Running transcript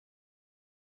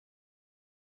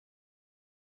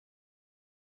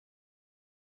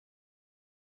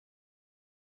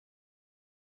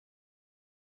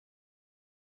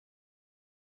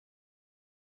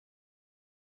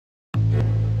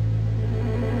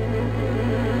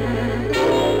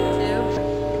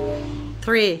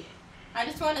3. I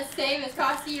just want to say, Miss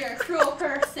Costi, you're a cruel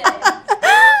person.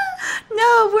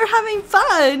 No, we're having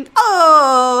fun.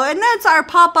 Oh, and that's our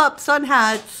pop-up sun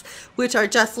hats, which are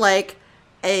just like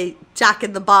a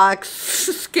Jack-in-the-Box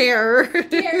scare.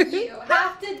 Scare you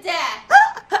half to death.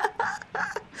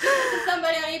 To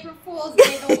somebody on April Fool's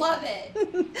Day, they'll love it.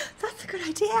 That's a good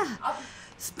idea.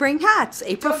 Spring hats,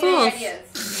 April Fools.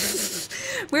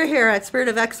 We're here at Spirit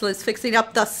of Excellence fixing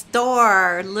up the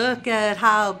store. Look at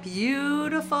how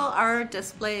beautiful our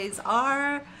displays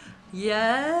are.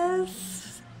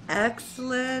 Yes,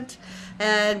 excellent.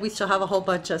 And we still have a whole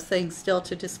bunch of things still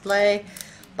to display,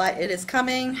 but it is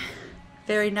coming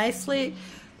very nicely.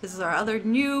 This is our other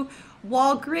new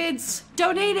wall grids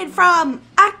donated from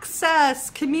Access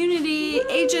Community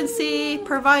Agency,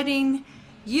 providing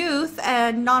youth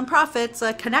and nonprofits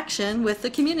a connection with the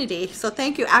community. So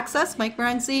thank you, Access, Mike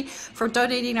Morenzi, for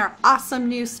donating our awesome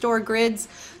new store grids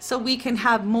so we can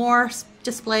have more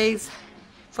displays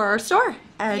for our store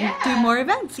and do more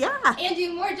events. Yeah. And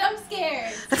do more jump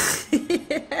scares.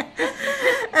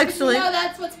 Excellent. You know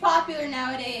that's what's popular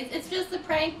nowadays. It's just a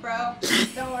prank, bro.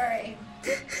 Don't worry.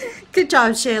 Good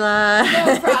job, Chaila.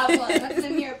 No problem. That's what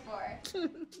I'm here for.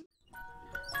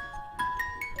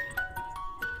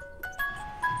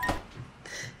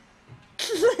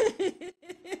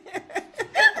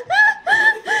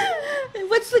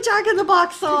 What's the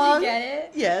Jack-in-the-Box song? Did you get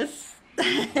it? Yes.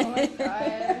 Oh my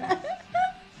god.